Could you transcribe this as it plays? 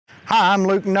Hi, I'm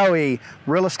Luke Noe,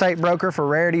 real estate broker for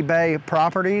Rarity Bay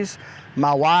Properties.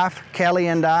 My wife, Kelly,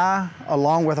 and I,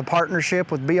 along with a partnership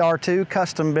with Br2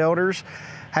 Custom Builders,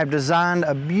 have designed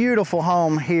a beautiful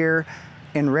home here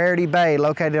in Rarity Bay,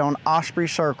 located on Osprey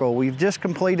Circle. We've just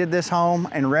completed this home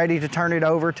and ready to turn it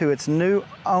over to its new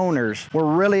owners. We're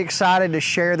really excited to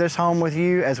share this home with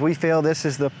you, as we feel this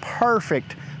is the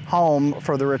perfect home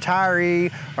for the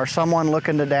retiree or someone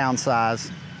looking to downsize.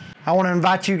 I want to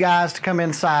invite you guys to come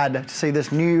inside to see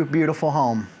this new, beautiful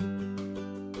home.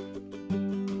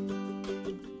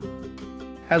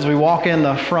 As we walk in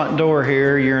the front door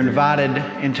here, you're invited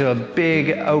into a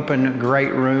big, open,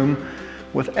 great room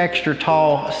with extra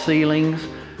tall ceilings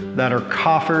that are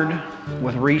coffered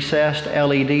with recessed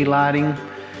LED lighting.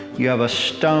 You have a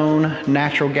stone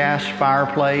natural gas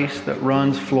fireplace that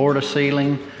runs floor to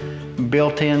ceiling,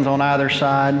 built-ins on either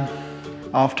side.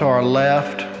 Off to our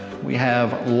left, we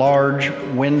have large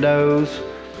windows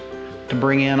to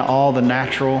bring in all the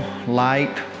natural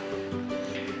light.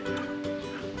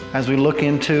 As we look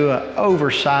into an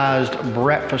oversized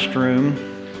breakfast room,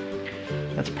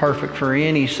 that's perfect for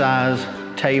any size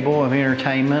table of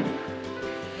entertainment.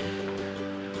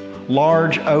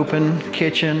 Large open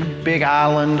kitchen, big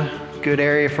island, good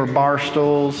area for bar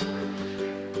stools,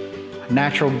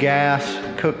 natural gas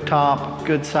cooktop,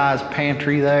 good sized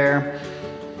pantry there.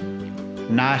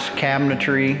 Nice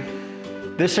cabinetry.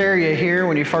 This area here,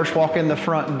 when you first walk in the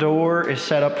front door, is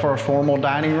set up for a formal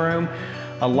dining room.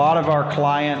 A lot of our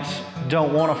clients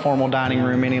don't want a formal dining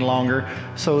room any longer,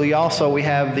 so we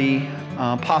have the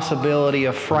possibility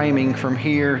of framing from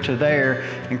here to there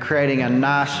and creating a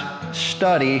nice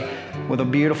study with a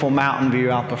beautiful mountain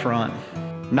view out the front.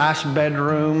 Nice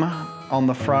bedroom on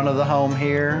the front of the home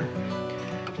here.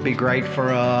 Be great for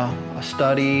a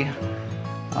study,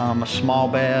 a small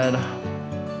bed,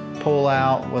 pull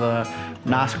out with a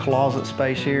nice closet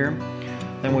space here.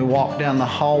 Then we walk down the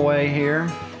hallway here.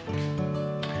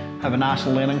 Have a nice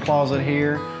linen closet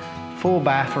here. Full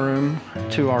bathroom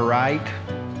to our right.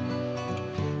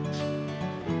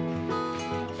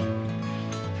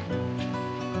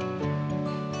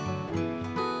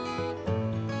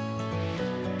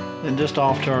 Then just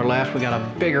off to our left, we got a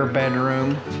bigger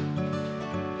bedroom.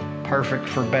 Perfect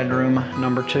for bedroom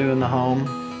number 2 in the home.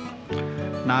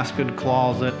 Nice good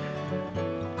closet.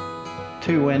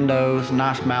 2 windows,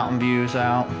 nice mountain views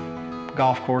out,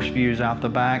 golf course views out the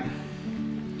back.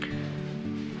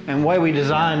 And the way we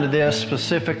designed this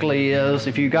specifically is,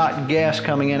 if you got guests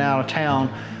coming in out of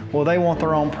town, well, they want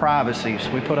their own privacy.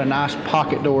 So we put a nice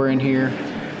pocket door in here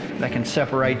that can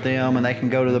separate them, and they can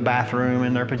go to the bathroom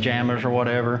in their pajamas or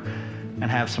whatever and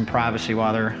have some privacy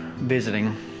while they're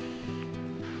visiting.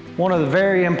 One of the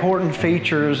very important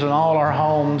features in all our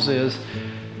homes is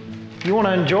you want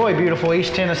to enjoy beautiful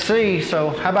East Tennessee, so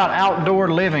how about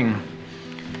outdoor living?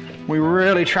 We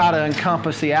really try to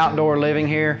encompass the outdoor living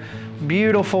here.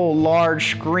 Beautiful, large,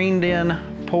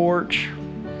 screened-in porch.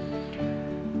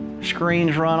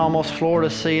 Screens run almost floor to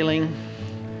ceiling.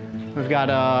 We've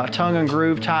got a tongue and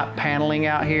groove type paneling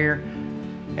out here.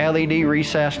 LED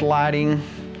recessed lighting.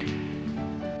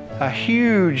 A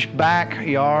huge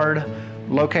backyard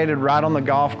located right on the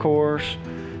golf course,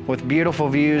 with beautiful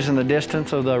views in the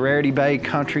distance of the Rarity Bay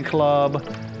Country Club,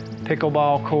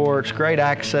 pickleball courts, great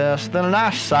access. Then a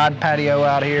nice side patio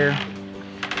out here,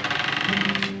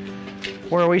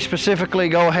 where we specifically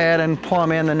go ahead and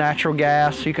plumb in the natural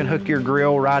gas, so you can hook your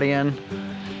grill right in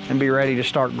and be ready to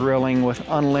start grilling with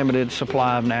unlimited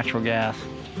supply of natural gas.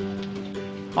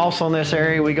 Also in this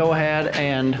area, we go ahead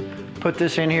and put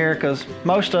this in here because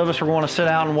most of us are going to sit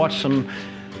out and watch some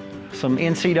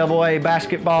NCAA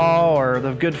basketball or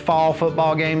the good fall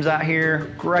football games out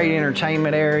here. Great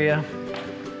entertainment area.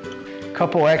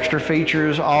 Couple extra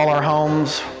features, all our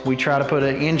homes, we try to put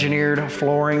an engineered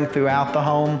flooring throughout the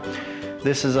home.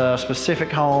 This is a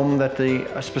specific home that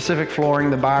a specific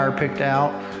flooring the buyer picked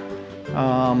out.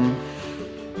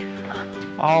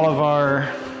 All of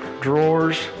our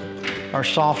drawers are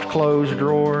soft close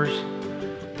drawers.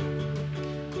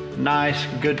 Nice,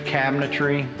 good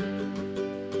cabinetry.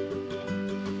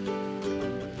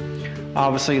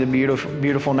 Obviously, the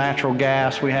beautiful natural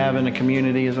gas we have in the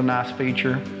community is a nice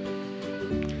feature.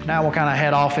 Now we'll kind of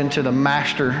head off into the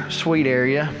master suite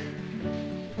area.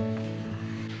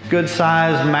 Good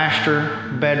sized master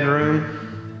bedroom.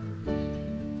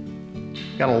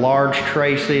 Got a large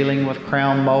tray ceiling with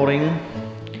crown molding.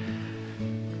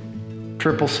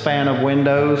 Triple span of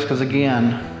windows, because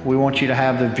again, we want you to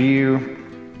have the view,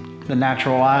 the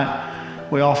natural light.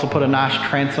 We also put a nice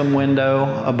transom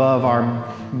window above our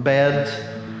beds,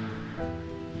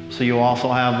 so you'll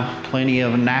also have plenty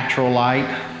of natural light.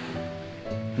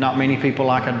 Not many people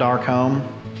like a dark home.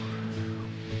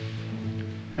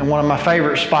 And one of my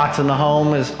favorite spots in the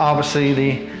home is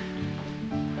obviously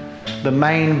the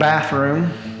main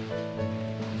bathroom.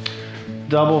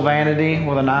 Double vanity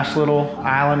with a nice little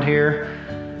island here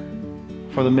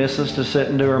for the missus to sit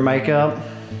and do her makeup.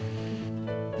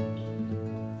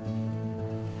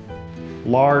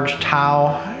 Large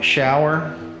tile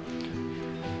shower.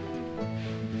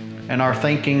 In our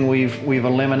thinking, we've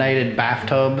eliminated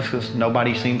bathtubs because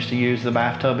nobody seems to use the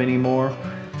bathtub anymore.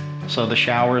 So the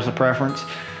shower is a preference.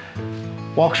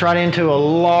 Walks right into a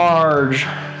large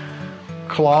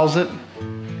closet.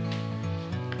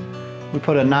 We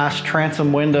put a nice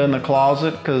transom window in the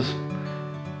closet because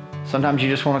sometimes you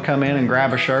just want to come in and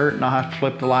grab a shirt and not have to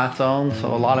flip the lights on.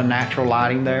 So a lot of natural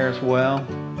lighting there as well.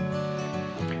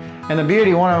 And the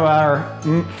beauty, one of our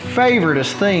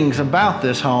favoriteest things about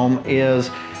this home is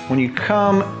when you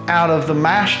come out of the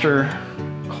master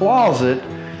closet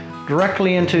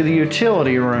directly into the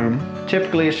utility room.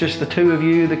 Typically it's just the two of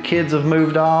you, the kids have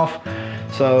moved off.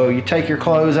 So you take your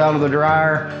clothes out of the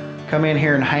dryer, come in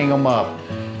here and hang them up.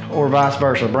 Or vice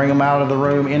versa, bring them out of the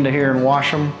room into here and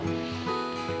wash them.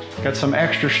 Got some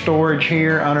extra storage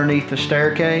here underneath the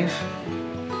staircase.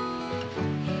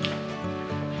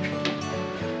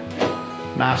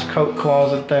 Nice coat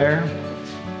closet there.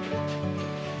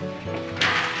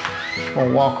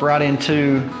 We'll walk right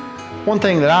into one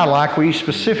thing that I like. We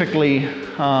specifically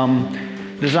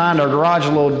designed our garage a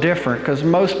little different because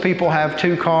most people have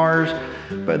 2 cars,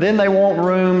 but then they want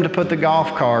room to put the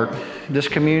golf cart. This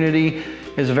community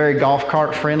is a very golf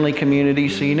cart friendly community,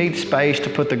 so you need space to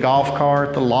put the golf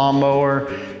cart, the lawnmower,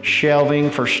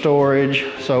 shelving for storage.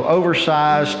 So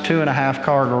oversized 2.5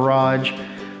 car garage.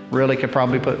 Really could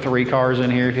probably put 3 cars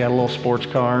in here if you had a little sports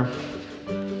car.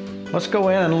 Let's go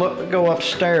in and go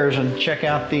upstairs and check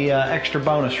out the extra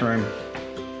bonus room.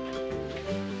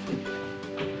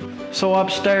 So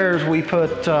upstairs we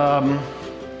put a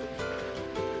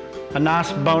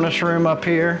nice bonus room up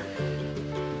here.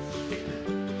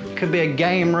 Could be a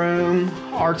game room,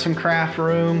 arts and craft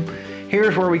room.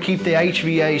 Here's where we keep the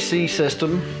HVAC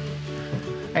system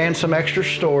and some extra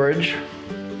storage.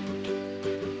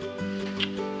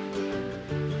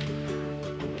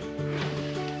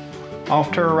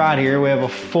 Off to our right here, we have a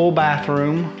full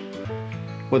bathroom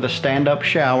with a stand-up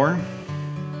shower.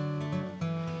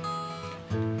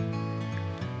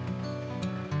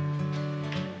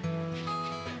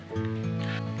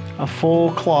 A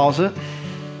full closet.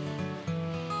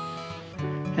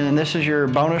 And then this is your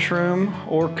bonus room,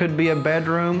 or could be a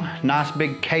bedroom. Nice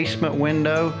big casement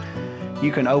window.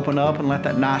 You can open up and let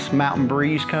that nice mountain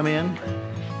breeze come in.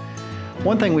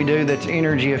 One thing we do that's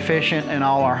energy efficient in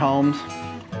all our homes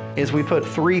is we put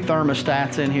 3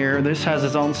 thermostats in here. This has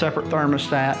its own separate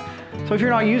thermostat. So if you're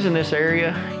not using this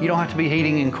area, you don't have to be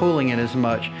heating and cooling it as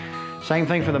much. Same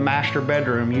thing for the master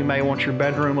bedroom. You may want your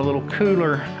bedroom a little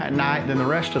cooler at night than the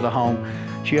rest of the home.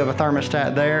 So you have a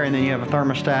thermostat there, and then you have a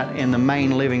thermostat in the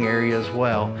main living area as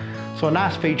well. So a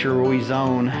nice feature where we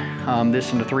zone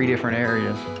this into 3 different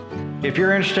areas. If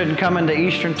you're interested in coming to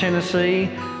Eastern Tennessee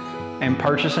and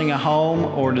purchasing a home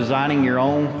or designing your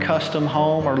own custom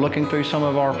home or looking through some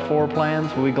of our floor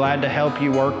plans, we'll be glad to help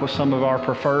you work with some of our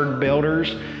preferred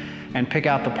builders and pick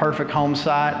out the perfect home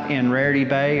site in Rarity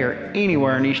Bay or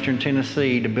anywhere in Eastern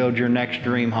Tennessee to build your next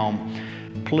dream home.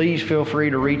 Please feel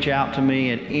free to reach out to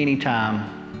me at any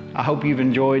time. I hope you've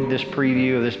enjoyed this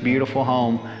preview of this beautiful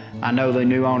home. I know the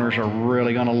new owners are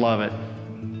really going to love it.